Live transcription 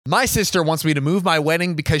My sister wants me to move my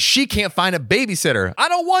wedding because she can't find a babysitter. I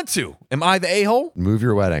don't want to. Am I the a-hole? Move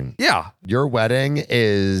your wedding. Yeah. Your wedding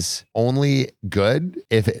is only good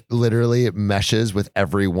if it literally meshes with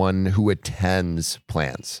everyone who attends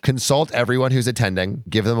plans. Consult everyone who's attending,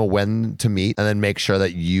 give them a when to meet, and then make sure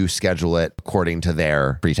that you schedule it according to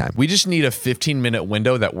their free time. We just need a 15-minute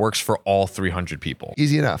window that works for all 300 people.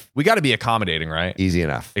 Easy enough. We got to be accommodating, right? Easy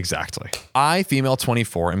enough. Exactly. I, female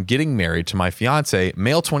 24, am getting married to my fiance,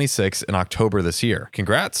 male 26, in October this year.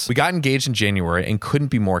 Congrats. We got engaged in January and couldn't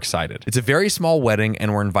be more excited. It's a very small wedding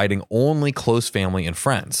and we're inviting only close family and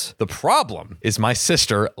friends. The problem is my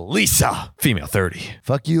sister, Lisa, female 30.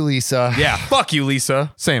 Fuck you, Lisa. Yeah, fuck you,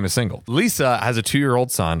 Lisa. Same as single. Lisa has a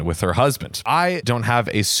 2-year-old son with her husband. I don't have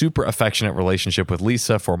a super affectionate relationship with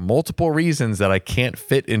Lisa for multiple reasons that I can't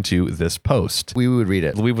fit into this post. We would read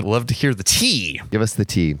it. We would love to hear the tea. Give us the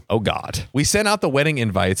tea. Oh God. We sent out the wedding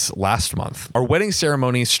invites last month. Our wedding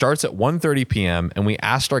ceremony starts at 1:30 p.m. and we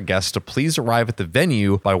asked our guests to please arrive at the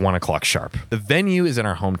venue by 1 o'clock sharp. The venue is in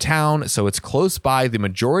our hometown, so it's close by the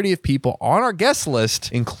majority of people on our guest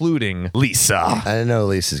list, including Lisa. I know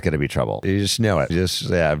Lisa's going to be trouble. You just know it.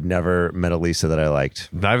 I've never met a Lisa that I liked.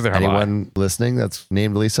 Neither have Anyone listening that's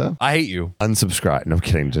named Lisa? I hate you. Unsubscribe. No, I'm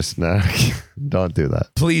kidding. Just no. Don't do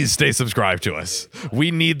that. Please stay subscribed to us.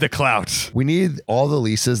 We need the clout. We need all the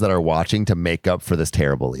Lisas that are watching to make up for this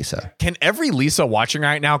terrible Lisa. Can every Lisa watching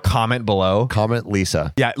right now comment below? Comment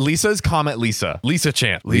Lisa. Yeah, Lisa's comment Lisa. Lisa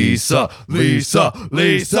chant. Lisa, Lisa,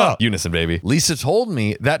 Lisa. Unison, baby. Lisa told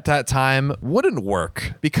me that time wouldn't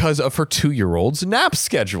work because of her 2-year-old's nap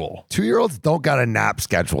schedule. 2-year-olds don't got a nap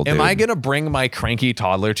schedule, dude. Am I going to bring my cranky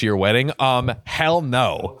toddler to your wedding? Hell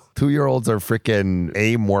no. 2-year-olds are freaking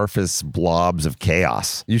amorphous blobs of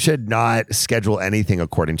chaos. You should not schedule anything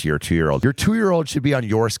according to your 2-year-old. Your 2-year-old should be on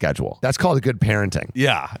your schedule. That's called good parenting.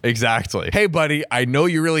 Yeah, exactly. Hey, buddy, I know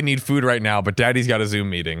you really need food right now, but daddy's got a Zoom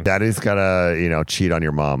meeting. Daddy's got to, cheat on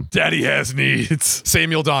your mom. Daddy has needs.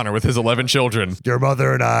 Samuel Donner with his 11 children. Your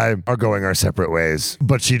mother and I are going our separate ways,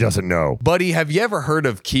 but she doesn't know. Buddy, have you ever heard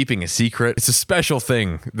of keeping a secret? It's a special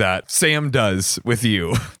thing that Sam does with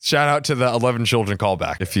you. Shout out to the 11 children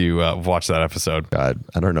callback if you watch that episode. God,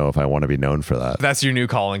 I don't know if I want to be known for that. That's your new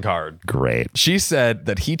calling card. Great. She said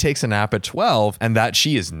that he takes a nap at 12 and that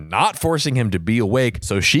she is not forcing him to be awake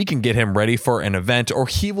so she can get him ready for an event or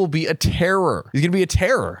he will be a terror. He's going to be a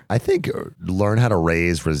terror. I think learn how to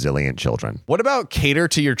raise resilient children. What about cater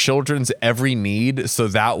to your children's every need so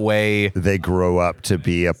that way they grow up to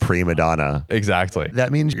be a prima donna? Exactly.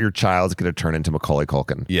 That means your child's going to turn into Macaulay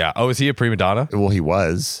Culkin. Yeah. Oh, is he a prima donna? Well, he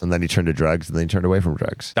was. And then he turned to drugs and then he turned away from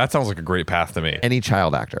drugs. That sounds like a great path to me. Any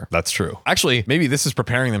child actor. That's true. Actually, maybe this is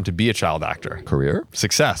preparing them to be a child actor. Career?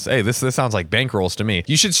 Success. Hey, this sounds like bankrolls to me.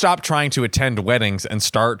 You should stop trying to attend weddings and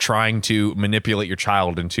start trying to manipulate your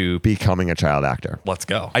child into becoming a child actor. Let's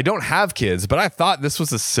go. I don't have kids, but I thought this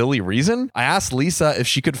was a silly reason. I asked Lisa if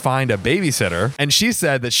she could find a babysitter, and she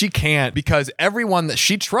said that she can't because everyone that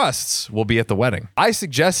she trusts will be at the wedding. I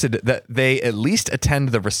suggested that they at least attend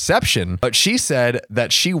the reception, but she said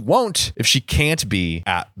that she won't if she can't be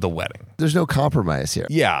at the wedding. There's no compromise here.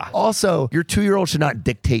 Yeah. Also, your 2-year-old should not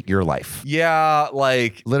dictate your life. Yeah,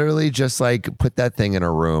 like literally just like put that thing in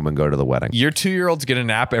a room and go to the wedding. Your 2-year-old's gonna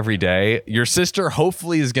nap every day. Your sister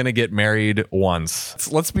hopefully is gonna get married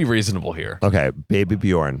once. Let's be reasonable here. Okay, Baby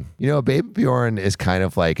Bjorn. Baby Bjorn is kind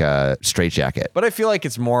of like a straitjacket. But I feel like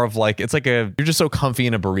it's more of like, you're just so comfy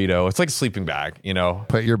in a burrito. It's like a sleeping bag,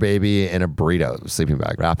 Put your baby in a burrito, sleeping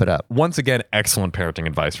bag, wrap it up. Once again, excellent parenting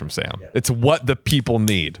advice from Sam. Yeah. It's what the people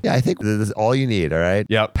need. Yeah, I think this is all you need, all right?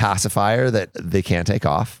 Yep. Pacifier that they can't take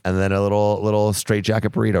off, and then a little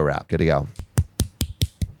straitjacket burrito wrap. Good to go.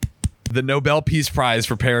 The Nobel Peace Prize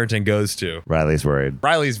for parenting goes to Riley's worried.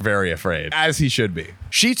 Riley's very afraid, as he should be.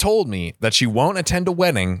 She told me that she won't attend a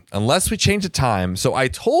wedding unless we change the time, so I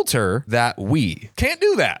told her that we can't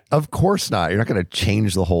do that. Of course not. You're not going to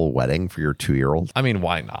change the whole wedding for your 2-year-old. I mean,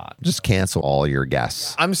 why not? Just cancel all your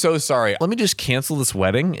guests. I'm so sorry. Let me just cancel this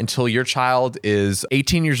wedding until your child is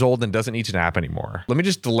 18 years old and doesn't need to nap anymore. Let me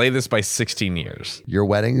just delay this by 16 years. Your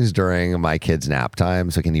wedding's during my kid's nap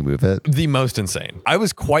time, so can you move it? The most insane. I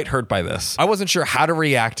was quite hurt by this. I wasn't sure how to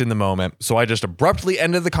react in the moment, so I just abruptly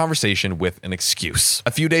ended the conversation with an excuse. A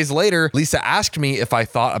few days later, Lisa asked me if I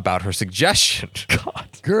thought about her suggestion. God.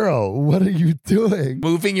 Girl, what are you doing?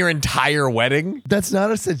 Moving your entire wedding? That's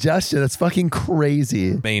not a suggestion. That's fucking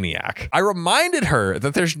crazy. Maniac. I reminded her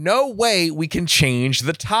that there's no way we can change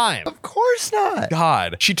the time. Of course not.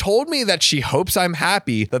 God. She told me that she hopes I'm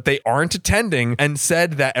happy that they aren't attending and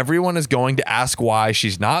said that everyone is going to ask why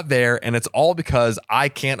she's not there, and it's all because I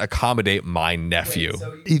can't accommodate my nephew.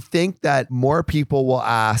 You think that more people will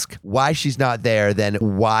ask why she's not there than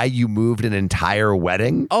why you moved an entire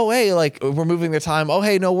wedding? Oh, hey, like, we're moving the time. Oh,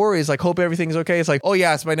 hey, no worries. Like, hope everything's okay. It's like, oh,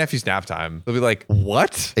 yeah, it's my nephew's nap time. They'll be like,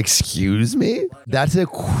 what? Excuse me? That's a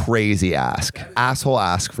crazy ask. Asshole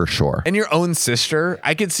ask for sure. And your own sister,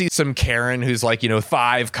 I could see some Karen who's like,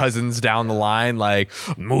 5 cousins down the line, like,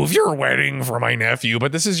 move your wedding for my nephew,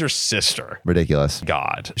 but this is your sister. Ridiculous.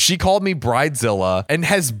 God. She called me Bridezilla and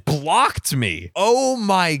has blocked me. Oh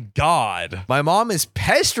my God. My mom is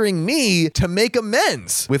pestering me to make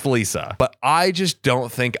amends with Lisa, but I just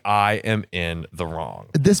don't think I am in the wrong.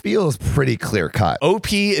 This feels pretty clear cut.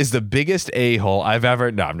 OP is the biggest a-hole I've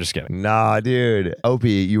ever... No, I'm just kidding. Nah, dude. OP,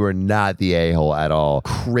 you are not the a-hole at all.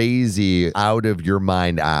 Crazy, out of your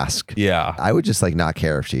mind ask. Yeah. I would just like not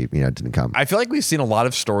care if she, didn't come. I feel like we've seen a lot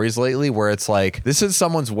of stories lately where it's like, this is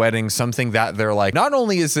someone's wedding, something that they're like, not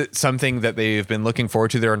only is it something that they've been looking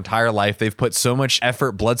forward to their entire life, they've put so much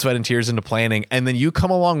effort, blood, sweat, and tears into planning, and then you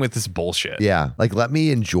come along with this bullshit. Yeah. Like, let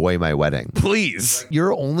me enjoy my wedding. Please.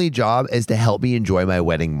 Your only job is to help me enjoy my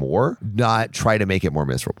wedding more, not try to make it more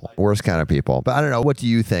miserable. Worst kind of people. But I don't know. What do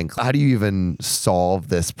you think? How do you even solve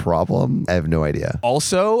this problem? I have no idea.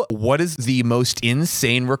 Also, what is the most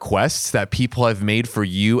insane requests that people have made for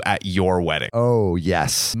you at your wedding? Oh,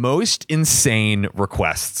 yes. Most insane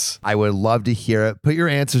requests. I would love to hear it. Put your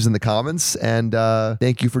answers in the comments, and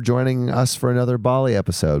thank you for joining us for another Bali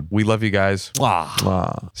episode. We love you guys. Mwah.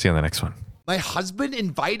 Mwah. See you on the next one. My husband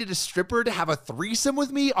invited a stripper to have a threesome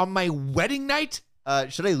with me on my wedding night.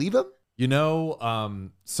 Should I leave him?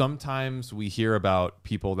 Sometimes we hear about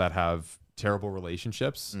people that have terrible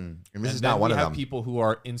relationships. And this is not one of them. We have people who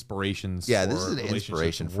are inspirations. Yeah, for this is an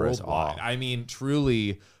inspiration for us worldwide. all. I mean,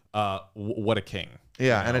 truly, what a king.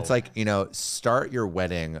 Yeah, and it's like, start your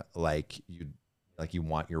wedding like you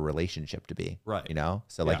want your relationship to be. Right.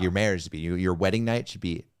 So like your marriage to be, your wedding night should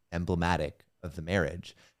be emblematic of the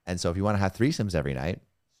marriage. And so if you want to have threesomes every night,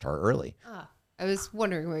 start early. I was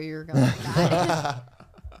wondering where you were going with that.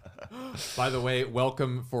 By the way,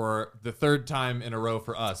 welcome for the 3rd time in a row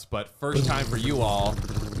for us, but first time for you all.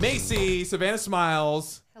 Macy, Savannah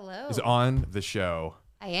Smiles Hello. is on the show.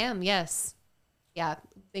 I am, yes. Yeah.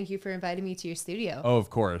 Thank you for inviting me to your studio. Oh, of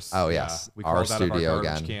course. Oh, yes. We Our crawled out of our studio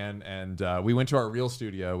garbage again. can, and we went to our real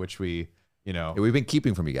studio, which we, We've been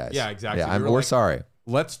keeping from you guys. Yeah, exactly. Yeah, We were we're like, sorry.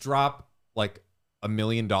 let's drop like $1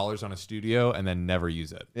 million on a studio and then never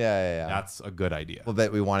use it. Yeah. That's a good idea. Well,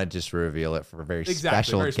 but we want to just reveal it for very Exactly,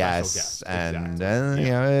 special very special guests. guests. And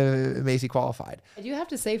Exactly. Macy qualified. I do have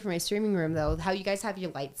to say for my streaming room, though, how you guys have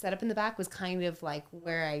your lights set up in the back was kind of like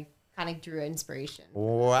where I kind of drew inspiration.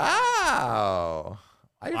 Wow.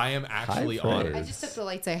 I am actually High honored. I just took the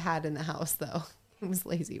lights I had in the house, though. I was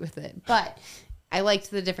lazy with it. But I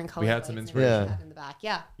liked the different colors. We had some inspiration. in the back.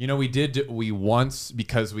 Yeah. We once,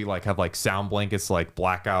 because we like have like sound blankets, like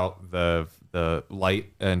black out the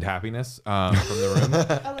light and happiness from the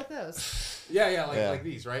room. I like those. Yeah, like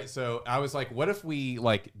these, right? So I was like, what if we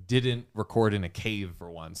like didn't record in a cave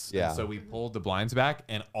for once? Yeah. And so we pulled the blinds back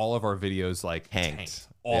and all of our videos like tanked.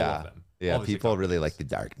 All of them. Yeah, All the people 6 really videos. like the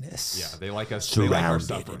darkness. Yeah, they like us. They like our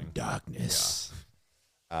Surrounded suffering. in darkness.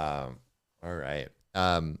 All right.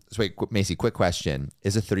 So wait, Macy, quick question.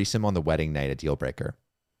 Is a threesome on the wedding night a deal breaker?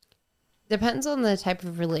 Depends on the type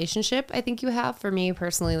of relationship I think you have. For me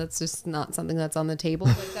personally, that's just not something that's on the table.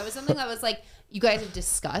 Like, that was something that was like you guys have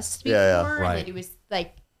discussed before. Right. And it was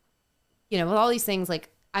like, with all these things,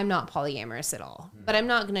 like I'm not polyamorous at all. But I'm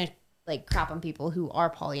not going to like crap on people who are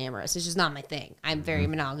polyamorous. It's just not my thing. I'm very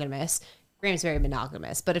monogamous. Graham's very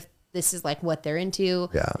monogamous. But if this is like what they're into,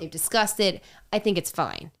 they've discussed it, I think it's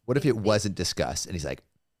fine. What if it wasn't discussed and he's like,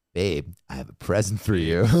 babe, I have a present for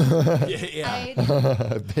you. Yeah.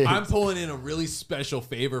 Babe. I'm pulling in a really special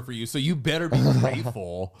favor for you, so you better be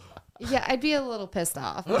grateful. Yeah, I'd be a little pissed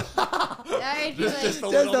off. I'd be like, Just a Just a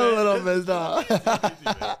little little pissed off.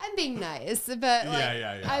 I'm being nice, but like,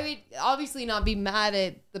 Yeah. I would obviously not be mad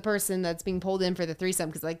at the person that's being pulled in for the threesome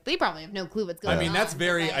because like they probably have no clue what's going on. I mean, that's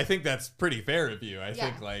very. Like, I think that's pretty fair of you. I Yeah.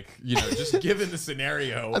 think, like, just given the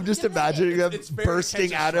scenario. I'm just imagining them it's very bursting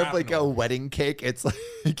catch a out of like a shrapnel. wedding cake. It's like,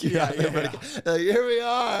 Yeah. like, here we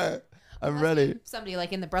are. I'm ready. somebody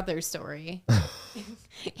like in the Brothers story,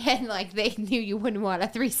 and like they knew you wouldn't want a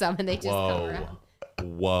threesome, and they just come around.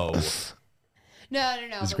 Whoa. No.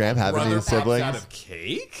 Does but, Graham have like, any Brother siblings? pops out of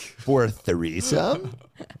cake? For a threesome?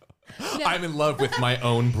 I'm in love with my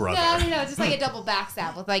own brother. No. Just like a double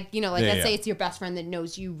backstab with like, you know, like Yeah, let's say yeah. it's your best friend that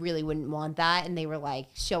knows you really wouldn't want that, and they were like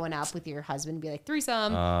showing up with your husband and be like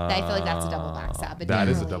threesome. I feel like that's a double backstab. It That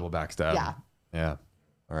is a really- double backstab. Yeah. Yeah.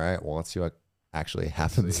 All right. Well, let's see what actually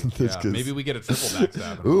happens in this. Yeah, 'cause- maybe we get a triple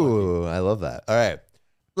backstab. Ooh, I love that. All right.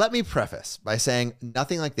 Let me preface by saying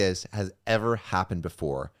nothing like this has ever happened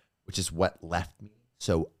before, which is what left me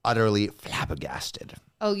so utterly flabbergasted.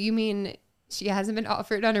 Oh, you mean she hasn't been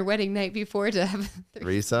offered on her wedding night before to have a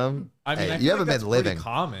Threesome? I mean, Hey, I feel you like haven't that's been pretty living.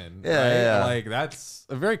 common. Yeah, right? yeah. Like that's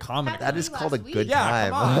a very common. That is called a Last good week. yeah,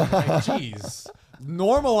 time. come on. Like, jeez.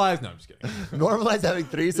 Normalize. No, I'm just kidding. Normalize having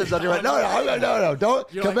threesomes on your wedding. No.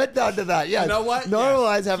 Don't You're commit like, down to that. Yeah. You know what?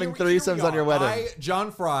 Normalize Yes. having Here we threesomes on your are. wedding. I,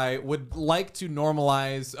 John Fry, would like to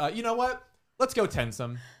normalize. You know what? Let's go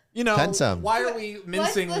tensome. You know, Tensome. why are we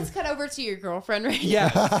mincing? Let's cut over to your girlfriend right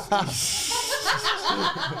Yes.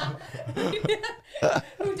 now,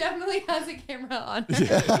 who definitely has a camera on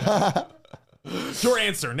her. Your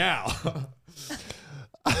answer now.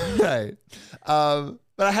 Right.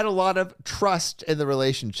 But I had a lot of trust in the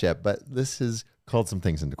relationship, but this has called some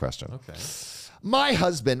things into question. Okay. My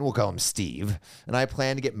husband, we'll call him Steve, and I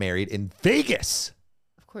plan to get married in Vegas.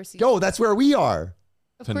 Of course, Yo, that's where we are.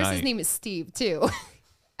 of course, Tonight. his name is Steve too.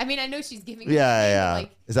 I mean, I know she's giving. him a Yeah, name, yeah.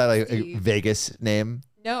 Like, Is that like a Steve. Vegas name?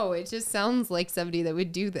 No, it just sounds like somebody that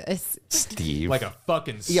would do this. Steve. Like a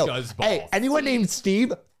fucking Yo, scuzzball. hey, anyone named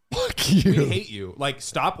Steve? Fuck we you. hate you. Like,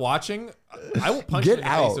 stop watching. I will punch Get you in the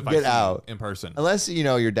out, face if I get see out. you in person. Unless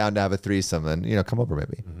you're down to have a threesome, then come over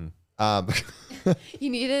maybe. You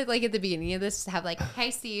needed like at the beginning of this to have like, "Hi,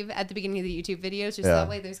 Steve," at the beginning of the YouTube videos. Just Yeah. that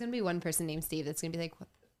way, there's gonna be one person named Steve that's gonna be like, "What?"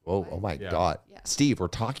 Whoa, oh my Yeah. God, Yeah. Steve, we're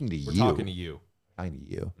talking to We're you. talking to you. Talking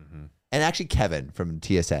to you. And actually, Kevin from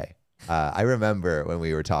TSA. I remember when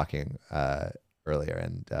we were talking earlier,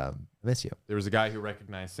 and I miss you. There was a guy who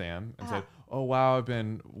recognized Sam and said, "Oh wow, I've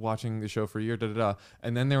been watching the show for a year." Da da da.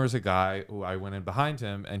 And then there was a guy who I went in behind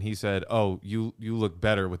him, and he said, "Oh, you look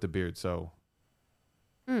better with the beard." So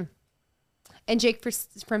And Jake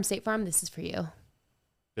from State Farm, this is for you.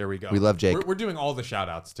 there we go. We love Jake. We're doing all the shout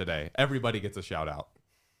outs today. Everybody gets a shout out.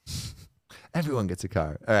 Everyone gets a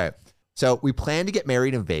car. All right. So we planned to get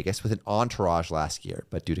married in Vegas with an entourage last year,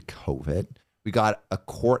 but due to COVID, we got a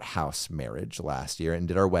courthouse marriage last year and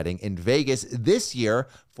did our wedding in Vegas this year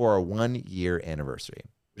for our 1-year anniversary,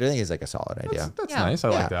 which I think is like a solid idea. That's Yeah. nice. I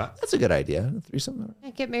Yeah, like that. That's a good idea. Threesome.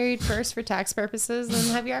 Get married first for tax purposes, and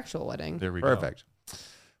then have your actual wedding. There we go. Perfect.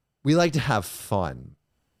 We like to have fun.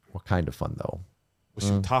 What kind of fun though? What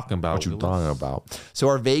you talking about? What you Willis? talking about? So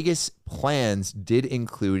our Vegas plans did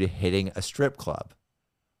include hitting a strip club.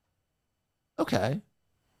 Okay.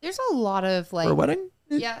 There's a lot of like, For a wedding?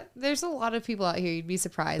 yeah, there's a lot of people out here. You'd be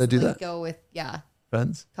surprised. That do like, that? Go with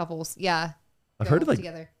Friends? couples. Yeah, I've go heard of like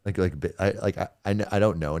together. I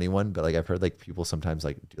don't know anyone, but like I've heard like people sometimes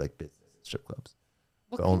like do like business at strip clubs.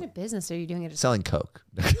 What Go kind on. of business are you doing at a Selling coke.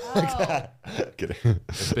 Oh. Kidding.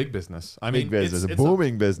 It's big business. I Big mean, business, it's a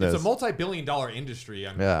booming business. It's a multi-billion-dollar industry.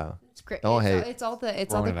 I mean, Yeah. It's great. Don't it's, hate. it's all the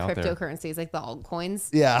Throwing it out there. cryptocurrencies, like the altcoins.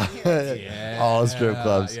 Yeah. Yeah, All strip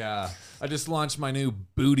clubs. Yeah. I just launched my new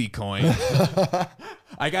booty coin.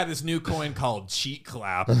 I got this new coin called Cheat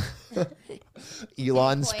Clap.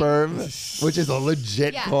 Elon Coin. sperm, which is a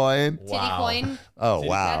legit Yeah. coin. Titty Wow. coin. Oh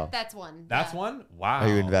wow. That's one. That's Yeah. one? Wow. Are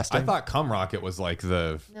you investing? I thought Cum Rocket was like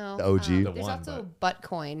the No. The OG. There's one, also but- butt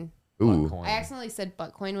coin. Ooh. coin. I accidentally said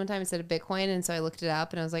butt coin one time instead of Bitcoin, and so I looked it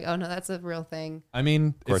up, and I was like, "Oh no, that's a real thing." I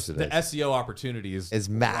mean, course it's, it the is. SEO opportunity is It's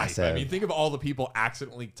ripe. massive. I mean, think of all the people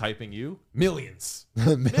accidentally typing you. Millions.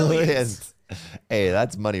 Millions. Hey,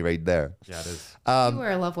 that's money right there. Yeah, it is. you or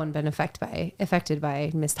a loved one been affected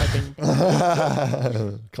by mistyping.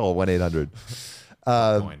 Bitcoin. Call 1-800.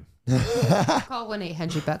 Coin. Call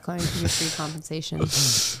 1-800-BUTTCOIN for your free compensation.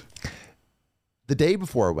 The day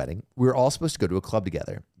before our wedding, we were all supposed to go to a club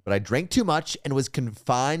together, but I drank too much and was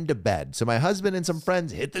confined to bed. So my husband and some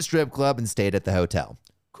friends hit the strip club and stayed at the hotel.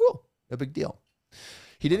 Cool. No big deal.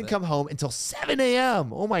 He didn't come home until 7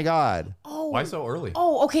 a.m. Oh my God. Why so early?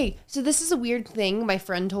 Oh, okay. So this is a weird thing my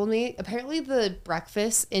friend told me. Apparently the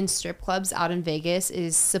breakfast in strip clubs out in Vegas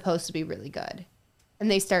is supposed to be really good.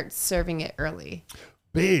 And they start serving it early.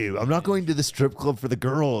 Babe, I'm not going to the strip club for the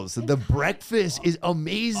girls. The breakfast is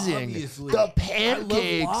amazing. Obviously. The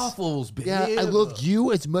pancakes. waffles, babe. Yeah, I love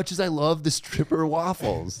you as much as I love the stripper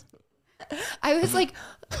waffles. I was like,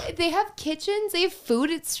 they have kitchens, they have food.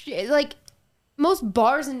 It's like most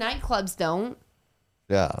bars and nightclubs don't.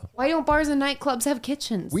 Yeah. Why don't bars and nightclubs have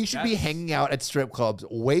kitchens? We should be hanging out at strip clubs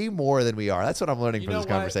way more than we are. That's what I'm learning from know this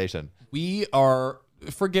what? conversation. We are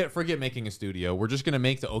forget making a studio. We're just gonna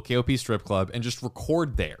make the OKOP strip club and just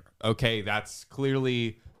record there. Okay, that's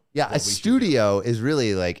clearly Yeah, what a we should studio is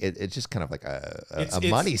really like it's just kind of like a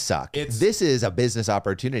money suck. This is a business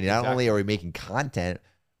opportunity. Not only are we making content,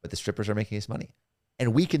 but the strippers are making us money,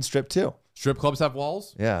 and we can strip too. Strip clubs have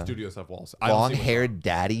walls. Yeah. Studios have walls. I don't see what's Long-haired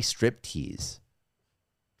daddy strip tees,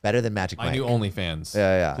 better than Magic wrong. Mike. My new OnlyFans.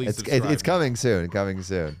 Yeah. Please It's subscribe coming soon. Coming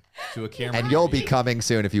soon, to a camera. and you'll be coming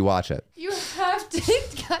soon if you watch it. You have to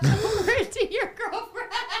cut over to your girlfriend.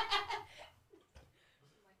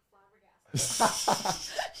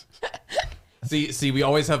 See, we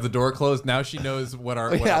always have the door closed. Now she knows what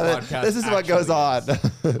our podcast. This is what goes on.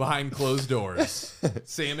 is. Behind closed doors.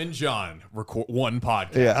 Sam and John record one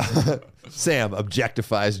podcast. Yeah, Sam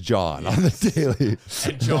objectifies John on the daily.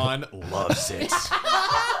 And John loves it.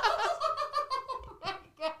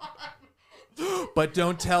 But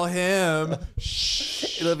don't tell him.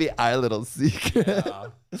 It'll be our little secret. Yeah.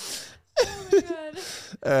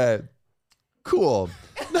 All right, cool.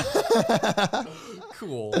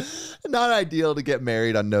 Cool. Not ideal to get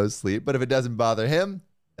married on no sleep, but if it doesn't bother him,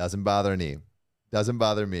 doesn't bother me. Doesn't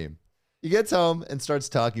bother me. He gets home and starts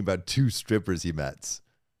talking about 2 strippers he met.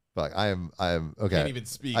 Fuck, I am okay. Can't even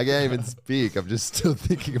speak. I can't even speak. I'm just still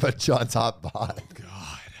thinking about John's hot bod.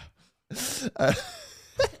 God.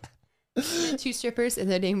 2 strippers, and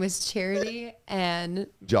their name was Charity and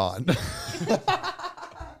John.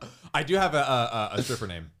 I do have a stripper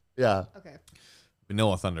name. Yeah. okay.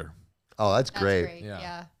 Vanilla Thunder. Oh, that's That's great. great. Yeah.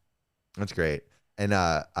 Yeah. That's great. And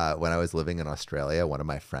when I was living in Australia, one of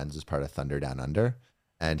my friends was part of Thunder Down Under,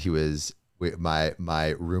 and he was my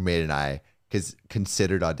roommate and I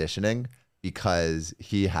considered auditioning because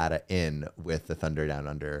he had an in with the Thunder Down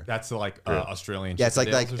Under. That's like Australian. Yeah, it's like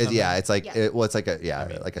Chippendales or something? it's like Yeah.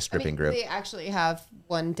 it's like a stripping group. They actually have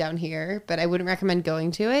one down here, but I wouldn't recommend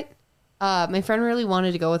going to it. My friend really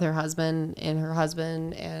wanted to go with her husband and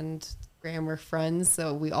Graham were friends,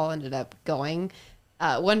 so we all ended up going.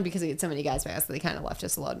 One, because we had so many guys by us, so they kind of left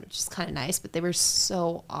us alone, which is kind of nice, but they were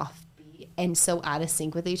so offbeat and so out of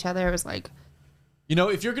sync with each other. I was like,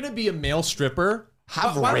 if you're gonna be a male stripper,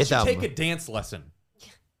 Have why don't you rhythm. take a dance lesson?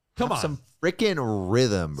 Come Have on, some freaking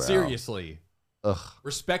rhythm, bro. seriously. Ugh.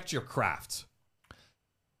 Respect your craft.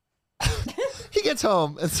 He gets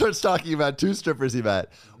home and starts talking about 2 strippers he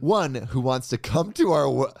met. One who wants to come to our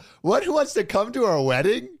wedding.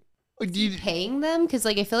 Do you, paying them? Because,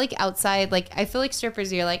 like, I feel like outside, like, I feel like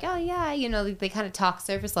strippers, you're like, oh, yeah, they kind of talk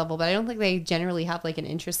surface level, but I don't think they generally have, like, an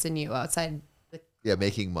interest in you outside. yeah,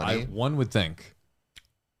 making money. One would think.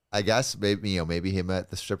 I guess maybe he met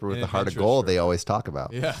the stripper with An the heart of adventurous gold they stripper. always talk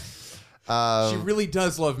about. Yeah. She really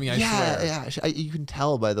does love me. I swear. Yeah. You can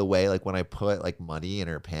tell by the way, like when I put like money in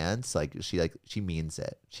her pants, like she means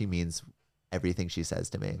it. She means everything she says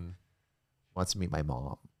to me. Mm-hmm. Wants to meet my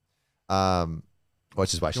mom.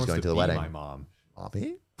 Which is why She she's wants going to the be wedding. My mom.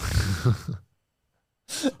 Mommy?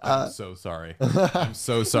 I'm so sorry. I'm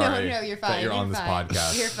so sorry. No, you're fine. That you're on this fine.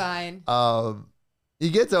 podcast. You're fine. He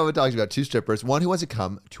gets home and talks about 2 strippers. One who wants to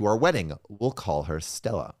come to our wedding. We'll call her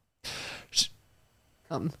Stella.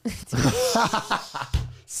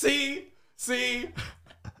 See.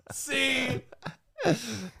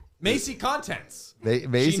 Macy contents.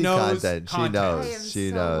 Macy She knows content. She content. knows. I am She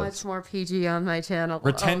so knows. much more PG on my channel.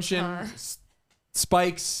 Retention, Oh, God.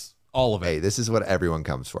 spikes, all of it. Hey, this is what everyone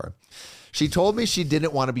comes for. She told me she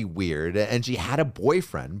didn't want to be weird and she had a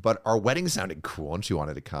boyfriend, but our wedding sounded cool and she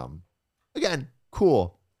wanted to come. Again,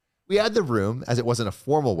 cool. We had the room as it wasn't a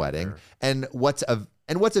formal wedding. Sure. And what's a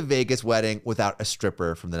Vegas wedding without a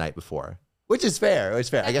stripper from the night before? Which is fair. It's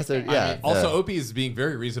fair. I guess they're, fair. yeah. Also, yeah. Opie is being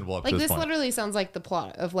very reasonable up Like, to this this point. literally sounds like the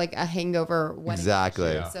plot of, like, a hangover wedding.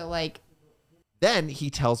 Exactly. Yeah. So, like, Then he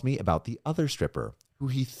tells me about the other stripper who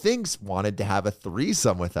he thinks wanted to have a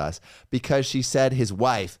threesome with us because she said his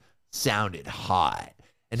wife sounded hot.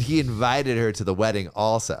 And he invited her to the wedding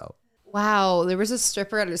also. wow, there was a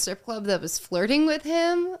stripper at a strip club that was flirting with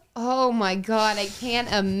him. Oh, my God. I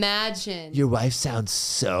can't imagine. Your wife sounds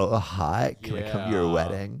so hot. Can I come to your Yeah.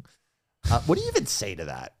 wedding? What do you even say to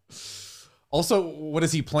that? Also, what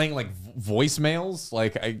is he playing, like voicemails?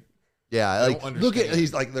 Like Yeah, I like don't look at understand.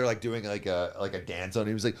 he's like they're like doing like a dance on him.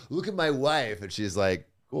 He was like, look at my wife, and she's like,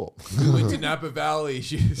 cool. went to Napa Valley.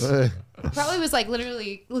 She's Probably was like,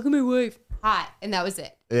 literally, look at my wife. Hot. And that was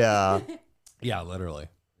it. Yeah. yeah, literally.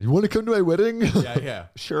 You want to come to my wedding? Yeah.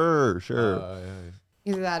 Sure.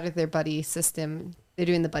 Either that or their buddy system. They're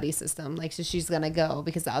doing the buddy system. Like, so she's going to go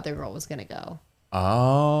because the other girl was going to go.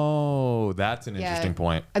 Oh, that's an Yeah. interesting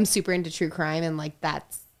point. I'm super into true crime, and like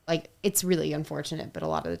that's like it's really unfortunate, but a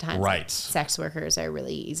lot of the times, like, Right. sex workers are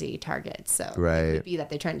really easy targets. So Right. it could be that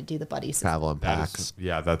they're trying to do the buddy system. Travel in That packs. is,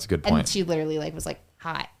 yeah, that's a good And point. she literally like was like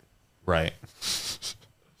hot. Right.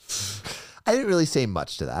 I didn't really say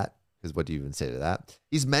much to that, because what do you even say to that?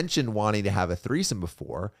 He's mentioned wanting to have a threesome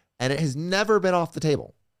before, and it has never been off the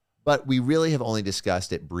table. But we really have only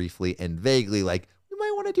discussed it briefly and vaguely, like, we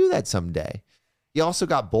might want to do that someday. He also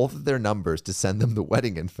got both of their numbers to send them the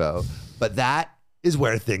wedding info, but that is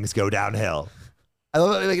where things go downhill. I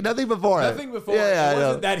love it, like nothing before. Nothing before. Yeah, it I know.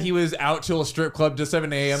 wasn't that he was out till a strip club to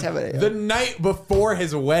 7 a.m. 7 a.m. The night before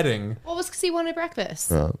his wedding. Well, it was because he wanted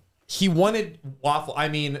breakfast. He wanted waffle. I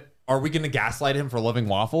mean, are we going to gaslight him for loving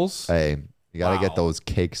waffles? Hey, you got to Wow. get those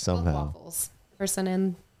cakes Love somehow. waffles. Person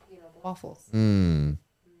in waffles.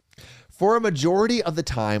 For a majority of the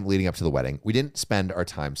time leading up to the wedding, we didn't spend our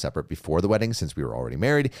time separate before the wedding since we were already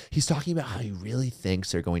married. He's talking about how he really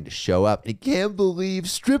thinks they're going to show up and he can't believe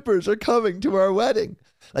strippers are coming to our wedding.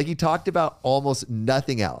 Like he talked about almost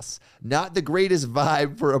nothing else. Not the greatest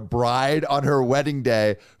vibe for a bride on her wedding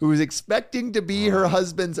day who is expecting to be her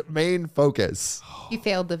husband's main focus. He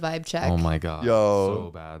failed the vibe check. Oh my God. Yo.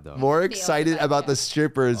 So bad, though. More excited about the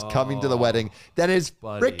strippers coming to the wedding than his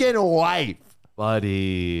buddy. freaking wife.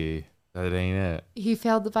 Buddy. That ain't it. He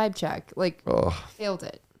failed the vibe check. Like, Oh. failed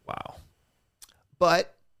it. Wow.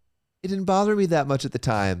 But it didn't bother me that much at the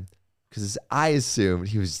time because I assumed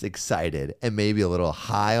he was excited and maybe a little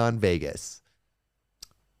high on Vegas.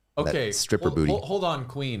 Okay. stripper booty. Hold on,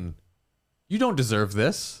 Queen. You don't deserve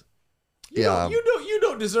this. Yeah. You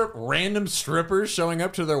don't deserve random strippers showing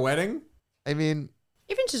up to their wedding. I mean,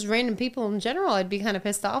 Even just random people in general, I'd be kind of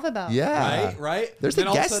pissed off about. yeah. Right? There's Then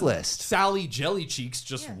the all of a guest sudden, list. Sally Jelly Cheeks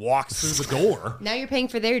just walks through the door. Now you're paying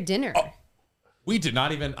for their dinner. We did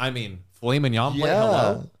not even, I mean, filet mignon plate, Yeah.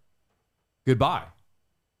 hello. Goodbye.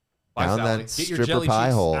 Bye, Down Sally. that Get your stripper jelly pie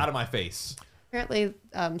cheeks hole. out of my face. Apparently,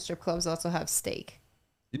 strip clubs also have steak.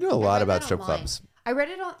 You know a I lot read about that strip online. clubs. I read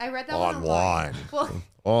that one Online. Well,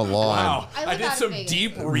 Online. Wow. I I live did out in some Vegas.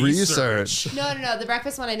 deep Research. research. no. The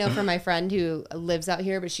breakfast one I know from my friend who lives out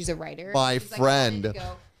here, but she's a writer. My She's like, I wanted to friend.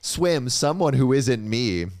 go. Swim, someone who isn't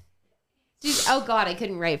me. Oh God, I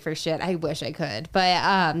couldn't write for shit. I wish I could,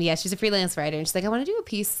 but yeah, she's a freelance writer, and she's like, I want to do a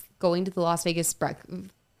piece going to the Las Vegas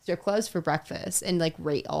strip clubs for breakfast and like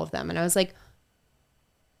rate all of them. And I was like,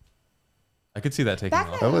 I could see that taking Back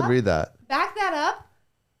off. that- I would read that. back that up.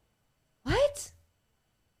 What?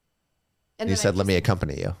 And He then said, let me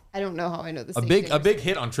accompany you. I don't know how I know this. A big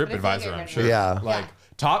hit on But I feel like TripAdvisor, I I'm read sure. it. Yeah. Like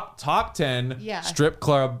Yeah. top 10 Yeah. strip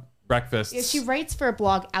club breakfasts. Yeah, she writes for a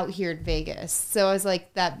blog out here in Vegas, so I was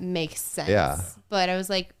like, that makes sense. Yeah. But I was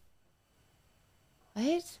like,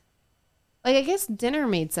 what? Like, I guess dinner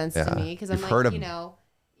made sense Yeah. to me because I'm You've heard like, of-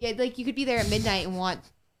 yeah, like you could be there at midnight and want,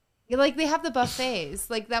 like they have the buffets,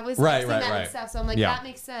 like that was Right, I've seen right, that and right. stuff. So I'm like, Yeah. that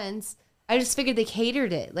makes sense. I just figured they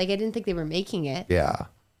catered it. Like I didn't think they were making it. Yeah.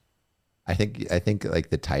 I think like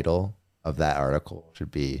the title of that article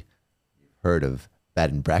should be heard of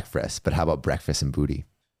bed and breakfast, but how about breakfast and booty?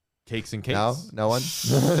 Cakes and cakes. No? No one?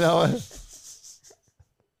 No one?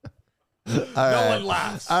 All No right. one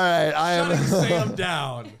laughs. All right. Shutting Sam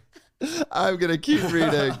down. I'm going to keep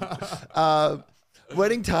reading.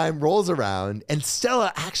 Wedding time rolls around and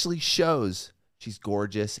Stella actually shows she's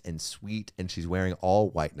gorgeous and sweet and she's wearing all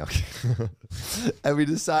white. No. And we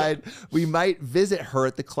decide we might visit her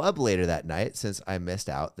at the club later that night since I missed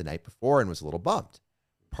out the night before and was a little bumped.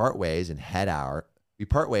 We part ways and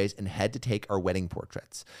head to take our wedding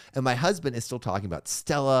portraits. And my husband is still talking about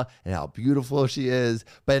Stella and how beautiful she is.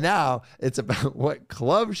 But now it's about what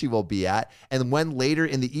club she will be at and when later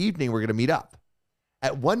in the evening we're going to meet up.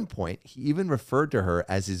 At one point, he even referred to her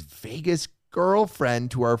as his Vegas girlfriend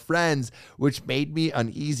to our friends, which made me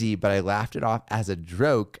uneasy, but I laughed it off as a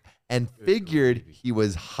joke and figured he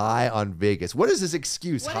was high on Vegas. What is this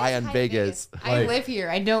excuse, What high is on Vegas? I Like- live here.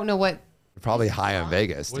 I don't know what. Probably high on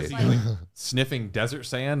Vegas, Was dude. he like sniffing desert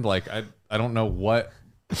sand? Like I don't know what.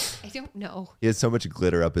 I don't know. He has so much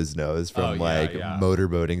glitter up his nose from Oh, yeah, like yeah.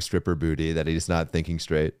 motorboating stripper booty that he's not thinking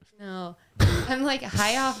straight. No, I'm like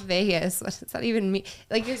high off Vegas. What does that even mean?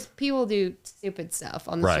 Like, there's people do stupid stuff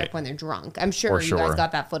on the Right. strip when they're drunk. I'm sure For you sure. guys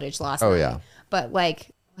got that footage last Oh, night. yeah. But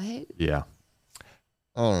like, what? Yeah.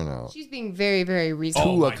 I don't know. She's being very, very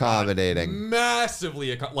reasonable. Too my God. accommodating.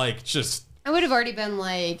 Massively, like just. I would have already been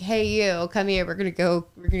like, "Hey, you, come here. We're gonna go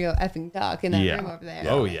effing talk in that room over there."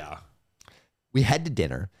 Oh yeah. We head to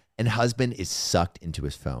dinner, and husband is sucked into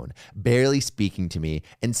his phone, barely speaking to me,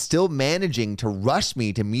 and still managing to rush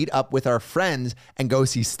me to meet up with our friends and go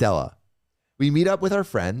see Stella. We meet up with our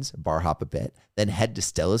friends, bar hop a bit, then head to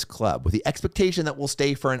Stella's club with the expectation that we'll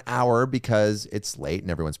stay for an hour because it's late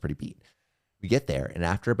and everyone's pretty beat. We get there, and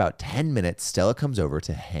after about 10 minutes, Stella comes over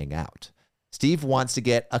to hang out. Steve wants to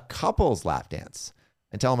get a couple's lap dance.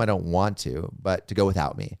 I tell him I don't want to, but to go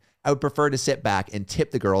without me. I would prefer to sit back and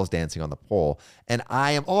tip the girls dancing on the pole. And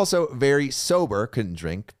I am also very sober, couldn't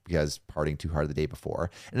drink because partying too hard the day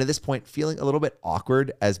before. And at this point, feeling a little bit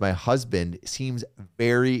awkward as my husband seems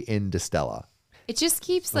very into Stella. It just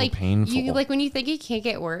keeps like painful. you like when you think it can't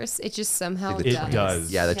get worse, it just somehow It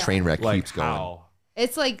does. Yeah, the train wreck Like keeps going. how?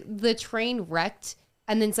 It's like the train wrecked,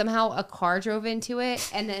 and then somehow a car drove into it,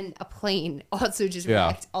 and then a plane also just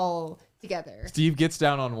wrecked all together. Steve gets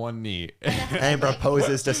down on one knee. And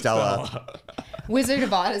proposes to Stella. Wizard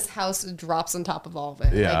of Oz house drops on top of all of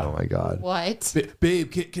it. Yeah. Oh my God. What?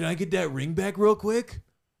 Babe, can I get that ring back real quick?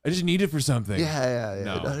 I just need it for something. Yeah.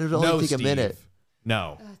 No. It'll only take a Steve. minute.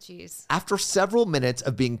 No. Oh, jeez. After several minutes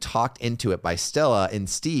of being talked into it by Stella and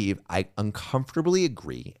Steve, I uncomfortably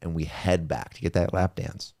agree and we head back to get that lap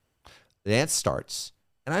dance. The dance starts,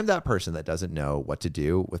 and I'm that person that doesn't know what to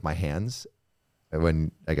do with my hands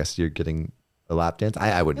when I guess you're getting a lap dance.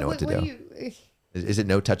 I wouldn't know what to do. Is it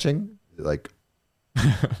no touching? Is it like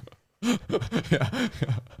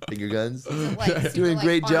finger guns? Like, Doing a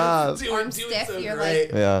great job. Arm stiff. You're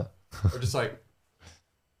like, Yeah. Or just like,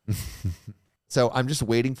 So I'm just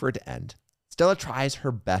waiting for it to end. Stella tries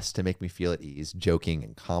her best to make me feel at ease, joking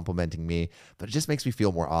and complimenting me, but it just makes me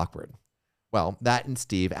feel more awkward. Well, that and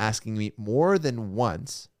Steve asking me more than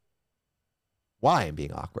once why I'm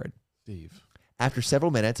being awkward. Steve. After several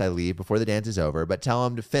minutes, I leave before the dance is over, but tell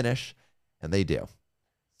them to finish, and they do.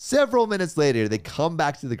 Several minutes later, they come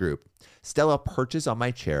back to the group. Stella perches on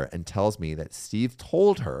my chair and tells me that Steve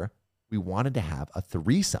told her we wanted to have a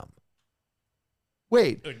threesome.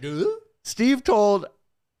 Wait, Steve told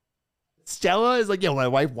Stella is like, yo, my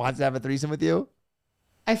wife wants to have a threesome with you.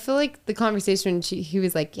 I feel like the conversation when he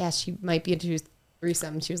was like, yeah, she might be into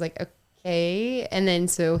threesome. She was like, okay. And then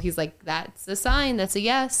so he's like, that's a sign. That's a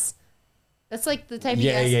yes. That's like the type of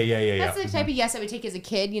yes. Yeah. That's the type of yes I would take as a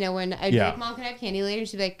kid. You know, when I'd be like, Mom, can I have candy later?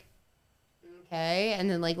 She'd be like, okay. And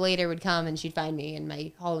then like later would come and she'd find me in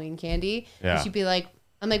my Halloween candy. Yeah. And she'd be like,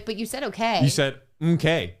 I'm like, but you said okay. You said,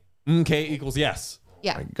 okay. Okay equals yes.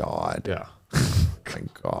 Yeah. My God. Yeah. My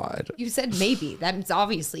God. You said maybe. That's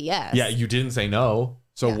obviously yes. Yeah, you didn't say no.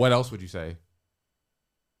 So what else would you say?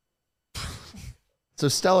 So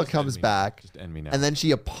Stella comes back, Just end me now. and then she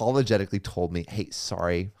apologetically told me, hey,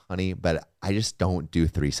 sorry, honey, but I just don't do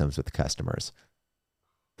threesomes with customers.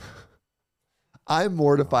 I'm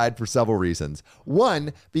mortified for several reasons.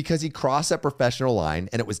 One, because he crossed that professional line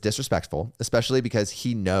and it was disrespectful, especially because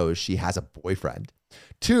he knows she has a boyfriend.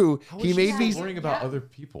 Two, he made me... worrying about other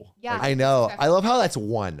people. Yeah. I know. I love how that's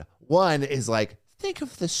one. One is like, think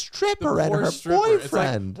of the stripper and Poor her stripper. It's like,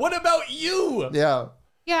 boyfriend. what about you? Yeah.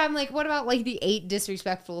 Yeah, I'm like, what about like the 8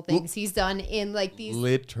 disrespectful things he's done in like these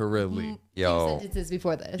Literally. Yo. sentences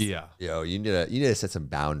before this? Yeah. Yo, you need to set some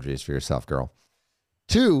boundaries for yourself, girl.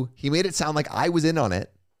 Two, he made it sound like I was in on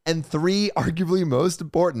it. And three, arguably most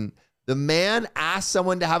important, the man asked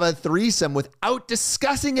someone to have a threesome without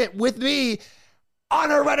discussing it with me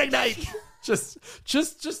on our wedding night. Just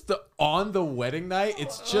the on the wedding night.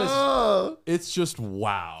 It's just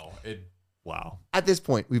wow. Wow. At this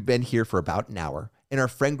point, we've been here for about an hour, and our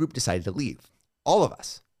friend group decided to leave. All of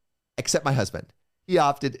us, except my husband. He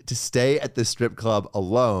opted to stay at the strip club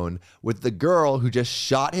alone with the girl who just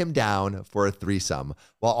shot him down for a threesome,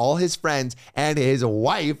 while all his friends and his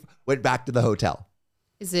wife went back to the hotel.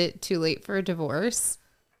 Is it too late for a divorce?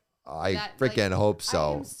 I That, freaking like, hope I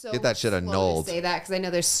so. am so Get that shit slow to annulled. say that because I know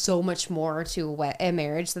there's so much more to a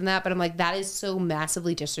marriage than that, but I'm like, that is so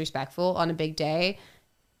massively disrespectful on a big day.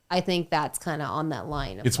 I think that's kind of on that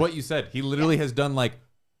line. Of It's what you said. He literally has done like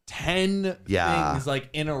 10 things like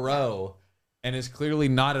in a row and is clearly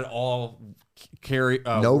not at all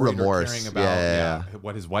No worried or remorse. caring about Yeah.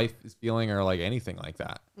 what his wife is feeling or like anything like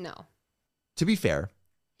that. no. To be fair,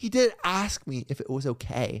 he did ask me if it was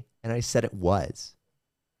okay, and I said it was.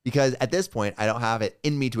 Because at this point, I don't have it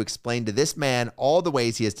in me to explain to this man all the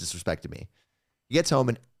ways he has disrespected me. He gets home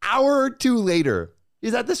an hour or two later.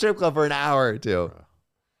 He's at the strip club for an hour or two.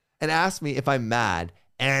 And asks me if I'm mad,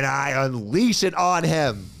 and I unleash it on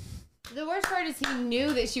him. The worst part is he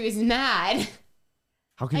knew that she was mad.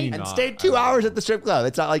 How can you And not? stayed 2 hours at the strip club.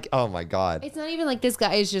 It's not like, oh my God. It's not even like this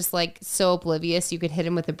guy is just like so oblivious you could hit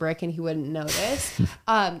him with a brick and he wouldn't notice.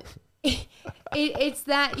 It's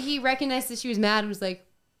that he recognized that she was mad and was like,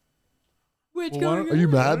 Are you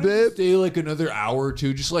mad, babe? Stay like another hour or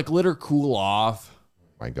two. Just like let her cool off.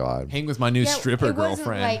 My God. Hang with my new stripper it wasn't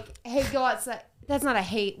girlfriend. like, hey, go outside. That's not a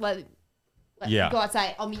hate. Let Yeah. go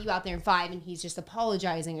outside. I'll meet you out there in 5, and he's just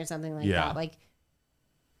apologizing or something like Yeah. that. Like,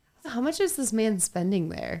 how much is this man spending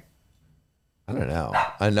there? I don't know.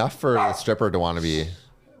 Enough for the stripper to want to be.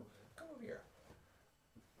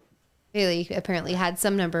 Bailey apparently had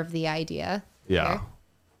some number of the idea. Yeah. there.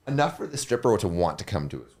 Enough for the stripper to want to come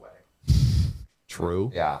to his wedding.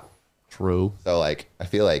 True. Yeah. True. So like, I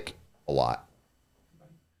feel like a lot.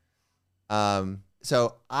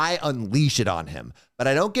 So I unleash it on him, but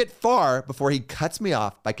I don't get far before he cuts me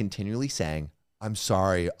off by continually saying, I'm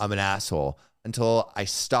sorry, I'm an asshole, until I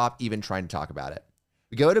stop even trying to talk about it.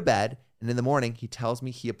 We go to bed, and in the morning, he tells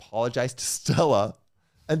me he apologized to Stella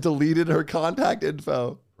and deleted her contact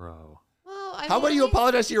info. Bro. Well, I How mean, about you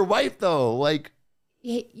apologize to your wife, though? Like,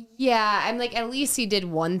 Yeah, I'm like, at least he did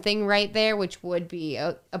one thing right there, which would be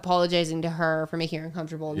apologizing to her for making her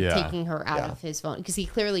uncomfortable and Yeah. taking her out of his phone, because he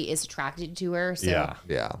clearly is attracted to her. So,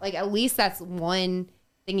 Yeah. like, at least that's one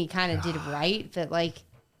thing he kind of did right. But like,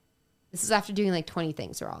 this is after doing like 20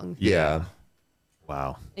 things wrong. yeah.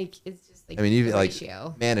 Wow. Like, it's just like, I mean, even the like,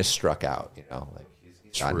 ratio. man is struck out, you know, like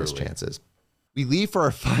he's gotten his Truly. chances. We leave for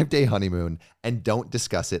our 5-day honeymoon and don't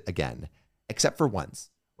discuss it again, except for once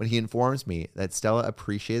when he informs me that Stella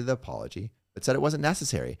appreciated the apology, but said it wasn't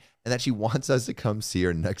necessary and that she wants us to come see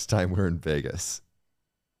her next time we're in Vegas.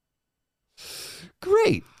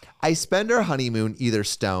 Great. I spend our honeymoon either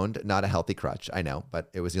stoned, not a healthy crutch, I know, but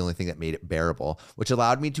it was the only thing that made it bearable, which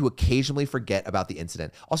allowed me to occasionally forget about the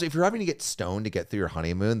incident. Also, if you're having to get stoned to get through your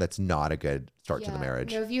honeymoon, that's not a good start to the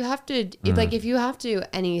marriage. No, if you have to, if you have to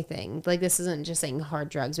anything, like, this isn't just saying hard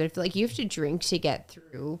drugs, but if like you have to drink to get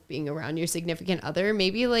through being around your significant other,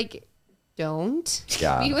 maybe like don't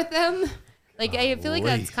be with them. Like, I feel like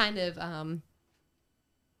that's kind of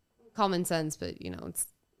common sense, but you know, it's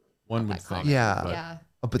One not would that think. common. Yeah. Yeah.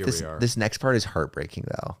 Oh, but Here this we are. this next part is heartbreaking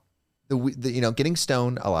though. The getting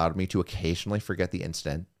stoned allowed me to occasionally forget the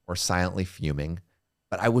incident or silently fuming,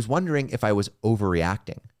 but I was wondering if I was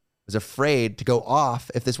overreacting. I was afraid to go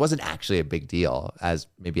off if this wasn't actually a big deal, as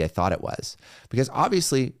maybe I thought it was, because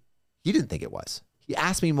obviously he didn't think it was. He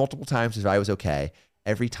asked me multiple times if I was okay.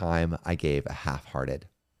 Every time I gave a half-hearted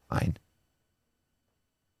fine.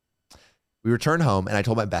 We returned home and I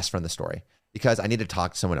told my best friend the story because I needed to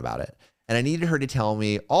talk to someone about it. And I needed her to tell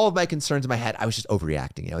me all of my concerns in my head. I was just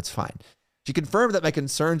overreacting. You know, it's fine. She confirmed that my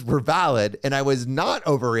concerns were valid and I was not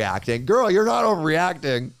overreacting. Girl, you're not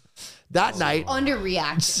overreacting. That night,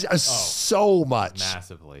 Underreact. so much.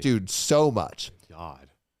 Massively. Dude, so much. God.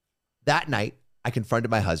 That night, I confronted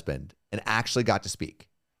my husband and actually got to speak.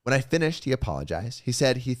 When I finished, he apologized. He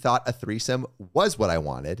said he thought a threesome was what I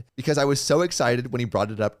wanted because I was so excited when he brought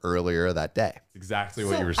it up earlier that day. Exactly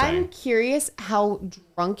what you were saying. I'm curious how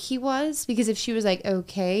drunk he was, because if she was like,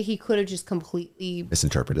 okay, he could have just completely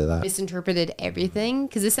Misinterpreted that. misinterpreted everything,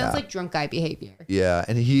 because this sounds like drunk guy behavior. Yeah,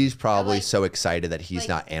 and he's probably like- so excited that he's like,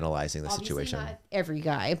 not analyzing the Obviously situation. not every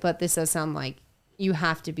guy, but this does sound like you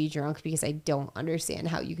have to be drunk, because I don't understand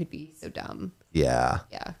how you could be so dumb. Yeah.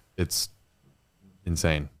 Yeah. It's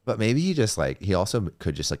insane. But maybe he just he also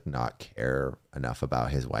could just not care enough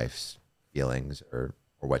about his wife's feelings or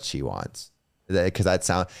what she wants. Because that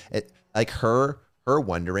sound like her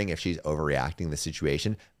wondering if she's overreacting the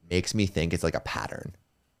situation makes me think it's like a pattern.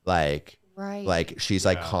 Like she's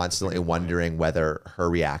constantly wondering whether her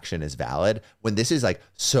reaction is valid when this is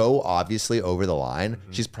so obviously over the line.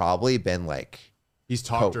 She's probably been He's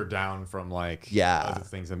talked her down from Yeah. other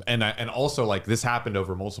things, and also this happened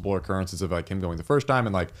over multiple occurrences of him going the first time,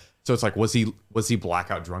 and so it's was he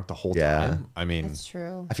blackout drunk the whole time? I mean, That's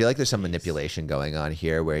true. I feel like there's some manipulation going on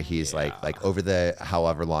here where he's like over the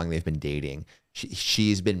however long they've been dating,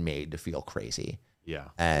 she's been made to feel crazy. yeah,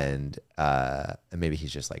 And maybe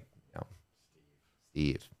he's just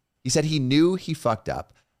Steve. He said he knew he fucked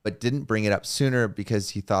up, but didn't bring it up sooner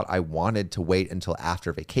because he thought I wanted to wait until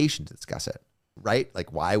after vacation to discuss it. Right?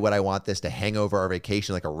 Why would I want this to hang over our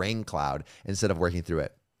vacation like a rain cloud instead of working through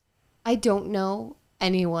it? I don't know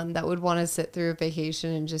anyone that would want to sit through a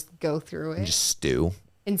vacation and just go through it And just stew.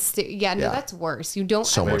 and stew. Yeah, no, Yeah. that's worse. You don't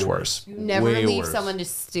So ever, much worse. You never Way leave worse. someone to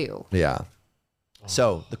stew. Yeah.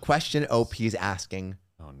 So the question OP is asking,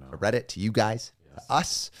 Oh, no. I read it to you guys, to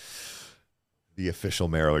us, the official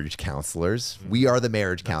marriage counselors. We are the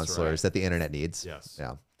marriage counselors that the internet needs. Yes.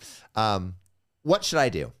 Yeah. What should I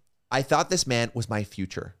do? I thought this man was my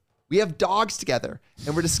future. We have dogs together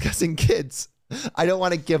and we're discussing kids. I don't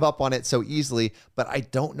want to give up on it so easily, but I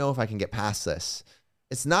don't know if I can get past this.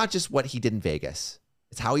 It's not just what he did in Vegas.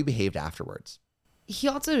 It's how he behaved afterwards. He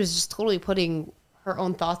also is just totally putting her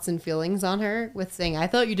own thoughts and feelings on her with saying, I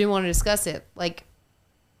thought you didn't want to discuss it.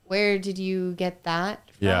 Where did you get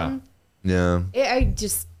that from? Yeah. No.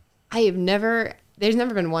 There's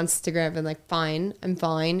never been once Instagram I've been like, fine, I'm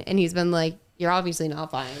fine. And he's been like, you're obviously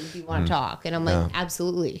not fine if you want to talk. And I'm like,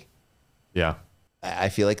 absolutely. Yeah. I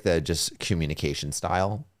feel like the just communication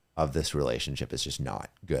style of this relationship is just not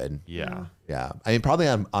good. Yeah. Yeah. I mean, probably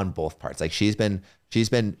on both parts. Like she's been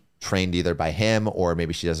trained either by him, or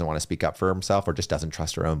maybe she doesn't want to speak up for himself, or just doesn't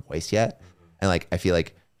trust her own voice yet. And like, I feel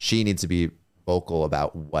like she needs to be vocal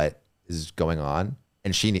about what is going on,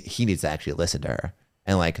 and he needs to actually listen to her.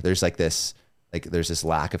 And like, there's this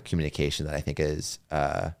lack of communication that I think is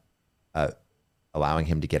allowing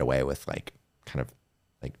him to get away with like kind of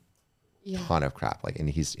like ton of crap. Like, and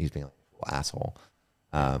he's being like a full asshole.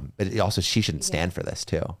 But also she shouldn't stand for this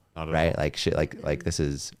too, right? Like shit, like this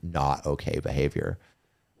is not okay behavior.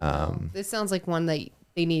 This sounds like one that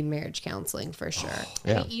they need marriage counseling for sure.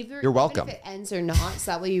 Yeah. I mean, You're welcome. Even if it ends or not,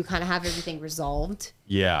 so that way you kind of have everything resolved.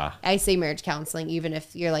 Yeah. I say marriage counseling, even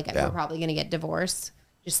if you're like, we're probably going to get divorced.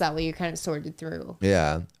 Just that way you're kind of sorted through.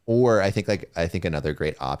 Yeah. Or I think another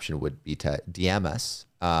great option would be to DM us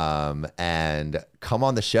and come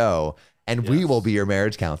on the show, and we will be your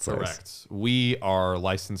marriage counselors. Correct. We are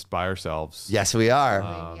licensed by ourselves. Yes, we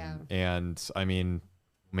are. And I mean,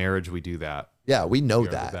 marriage, we do that. Yeah, we know We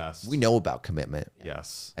are the that. best. We know about commitment.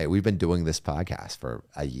 Yes. Hey, we've been doing this podcast for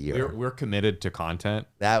a year. We're committed to content.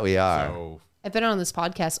 That we are. So I've been on this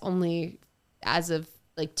podcast only as of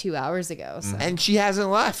like 2 hours ago. So. And she hasn't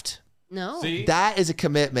left. No. see, That is a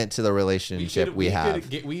commitment to the relationship we have.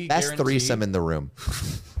 we Best guarantee- threesome in the room.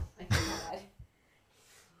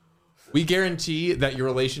 We guarantee that your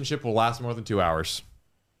relationship will last more than 2 hours.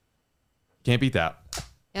 Can't beat that.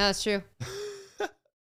 Yeah, that's true.